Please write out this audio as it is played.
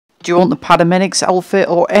Do you want the paramedics outfit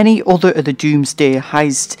or any other of the Doomsday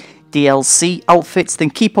Heist DLC outfits?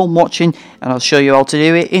 Then keep on watching and I'll show you how to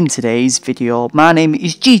do it in today's video. My name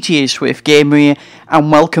is gtaswiftgamer here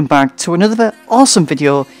and welcome back to another awesome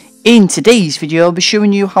video. In today's video I'll be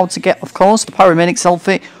showing you how to get, of course, the paramedics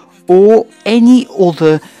outfit or any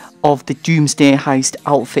other of the Doomsday Heist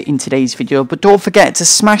outfit in today's video. But don't forget to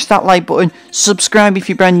smash that like button, subscribe if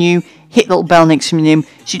you're brand new, hit the little bell next to my name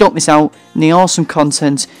so you don't miss out on the awesome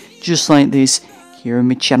content just like this here on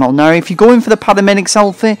my channel. Now if you're going for the paramedics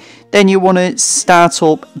outfit, then you want to start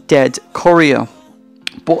up Dead Courier.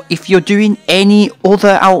 But if you're doing any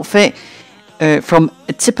other outfit from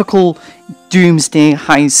a typical Doomsday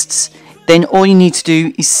Heists, then all you need to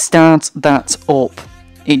do is start that up.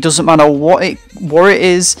 It doesn't matter what it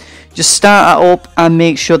is, just start it up and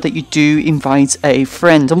make sure that you do invite a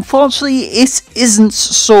friend. Unfortunately, it isn't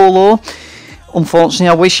solo. Unfortunately,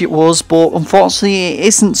 I wish it was, but unfortunately it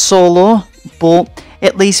isn't solo. But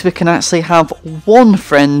at least we can actually have one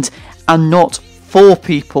friend and not 4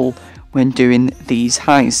 people when doing these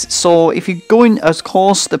heists. So if you're going, of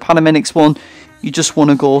course, the paramedics one, you just want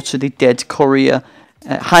to go to the Dead Courier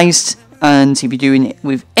heist. And if you're doing it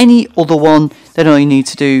with any other one, then all you need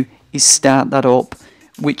to do is start that up,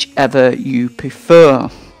 whichever you prefer.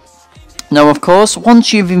 Now, of course,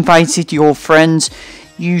 once you've invited your friends,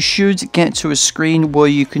 you should get to a screen where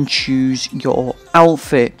you can choose your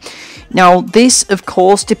outfit. Now, this, of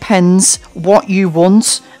course, depends what you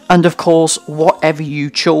want, and of course, whatever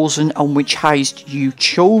you've chosen and which heist you've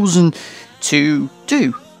chosen to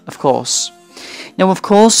do, of course. Now, of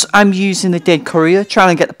course, I'm using the Dead Courier,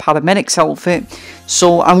 trying to get the paramedics outfit,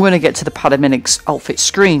 so I'm going to get to the paramedics outfit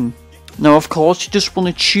screen. Now, of course, you just want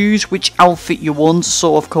to choose which outfit you want,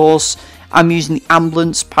 so of course, I'm using the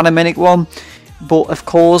ambulance paramedic one, but of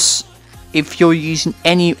course, if you're using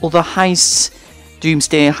any other heists,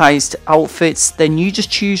 Doomsday Heist outfits, then you just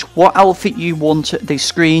choose what outfit you want at the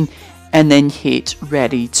screen, and then hit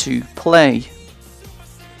ready to play.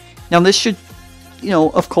 Now, this should,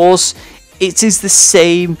 of course, it is the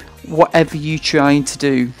same whatever you're trying to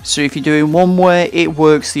do. So if you're doing one way, it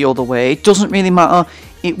works the other way. It doesn't really matter.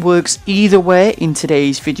 It works either way in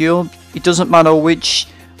today's video. It doesn't matter which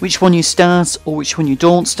one you start or which one you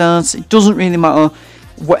don't start. It doesn't really matter.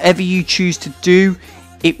 Whatever you choose to do,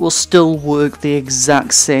 it will still work the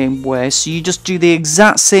exact same way. So you just do the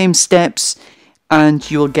exact same steps and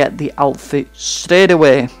you'll get the outfit straight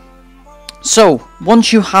away. So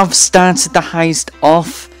once you have started the heist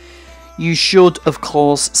off, you should, of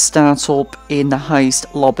course, start up in the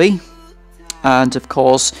heist lobby, and of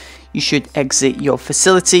course you should exit your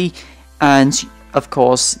facility, and of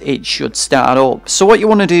course it should start up. So what you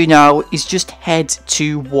want to do now is just head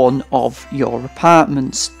to one of your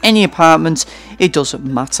apartments. Any apartment, it doesn't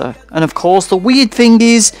matter. And of course the weird thing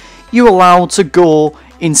is you're allowed to go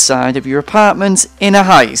inside of your apartment in a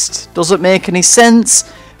heist. Doesn't make any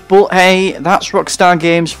sense, but hey, that's Rockstar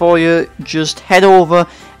Games for you. Just head over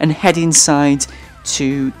and head inside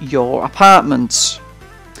to your apartment.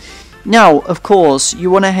 Now, of course, you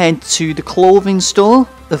want to head to the clothing store,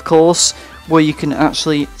 of course, where you can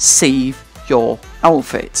actually save your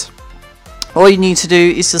outfit. All you need to do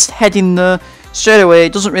is just head in there straight away.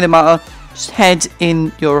 It doesn't really matter. Just head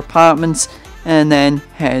in your apartment and then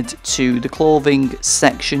head to the clothing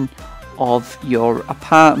section of your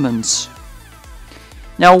apartment.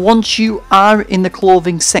 Now, once you are in the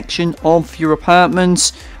clothing section of your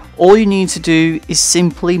apartment, all you need to do is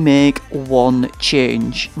simply make one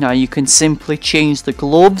change. Now, you can simply change the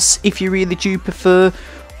gloves if you really do prefer,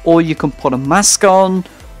 or you can put a mask on,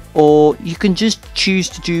 or you can just choose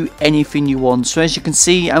to do anything you want. So as you can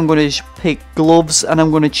see, I'm going to pick gloves and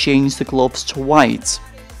I'm going to change the gloves to white.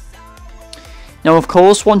 Now, of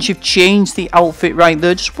course, once you've changed the outfit right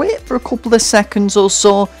there, just wait for a couple of seconds or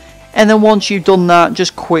so. And then once you've done that,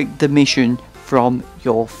 just quit the mission from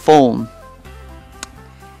your phone.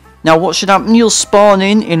 Now what should happen, you'll spawn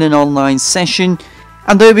in an online session,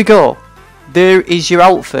 and there we go. There is your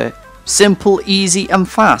outfit. Simple, easy and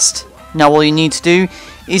fast. Now all you need to do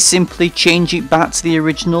is simply change it back to the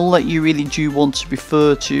original that you really do want to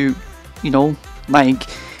refer to, like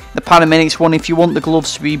the paramedics one. If you want the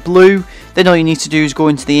gloves to be blue, then all you need to do is go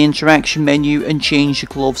into the interaction menu and change your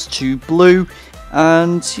gloves to blue.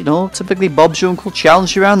 And typically Bob's your uncle,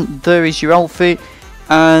 Charles your aunt. There is your outfit,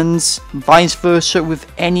 and vice versa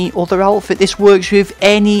with any other outfit. This works with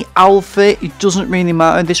any outfit. It doesn't really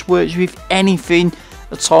matter. This works with anything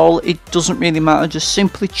at all. It doesn't really matter. Just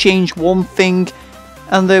simply change one thing,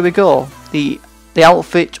 and there we go. The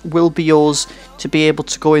outfit will be yours to be able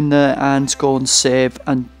to go in there and go and save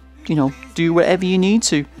and do whatever you need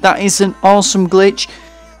to. That is an awesome glitch.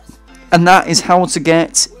 and that is how to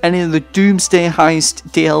get any of the Doomsday Heist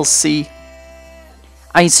DLC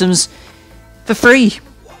items for free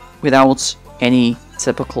without any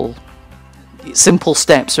typical simple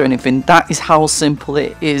steps or anything. That is how simple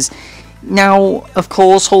it is. Now, of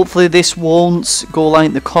course, hopefully this won't go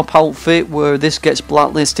like the cop outfit where this gets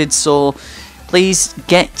blacklisted, so please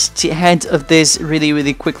get ahead of this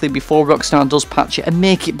really quickly before Rockstar does patch it and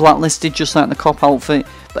make it blacklisted just like the cop outfit.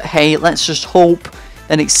 But hey, let's just hope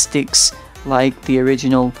that it sticks like the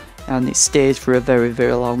original and it stays for a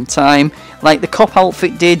very long time like the cop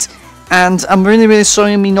outfit did. And I'm really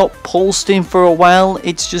sorry me not posting for a while.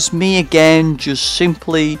 It's just me again, just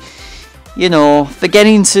simply, you know,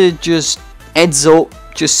 forgetting to just heads up,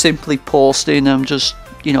 just simply posting. I'm just,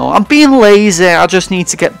 you know, I'm being lazy. I just need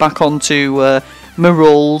to get back onto my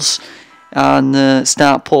roles and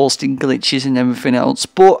start posting glitches and everything else.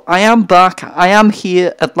 But I am back. I am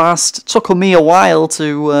here at last. It took me a while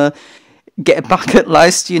to get back at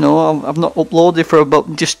last. You know, I've not uploaded for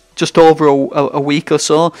about just over a week or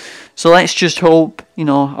so. So let's just hope, you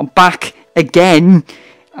know, I'm back again,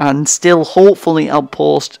 and still hopefully I'll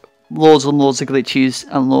post loads and loads of glitches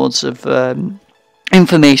and loads of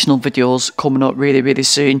informational videos coming up really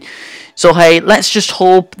soon. So hey, let's just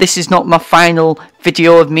hope this is not my final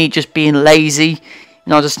video of me just being lazy. You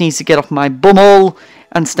know, I just need to get off my bumhole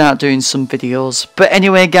and start doing some videos. But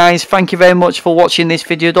anyway guys, thank you very much for watching this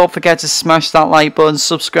video. Don't forget to smash that like button,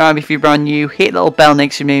 subscribe if you're brand new, hit the little bell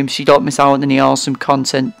next to your name so you don't miss out on any awesome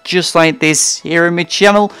content just like this here on my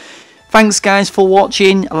channel. Thanks guys for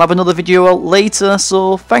watching. I'll have another video out later,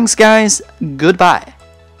 so thanks guys, goodbye.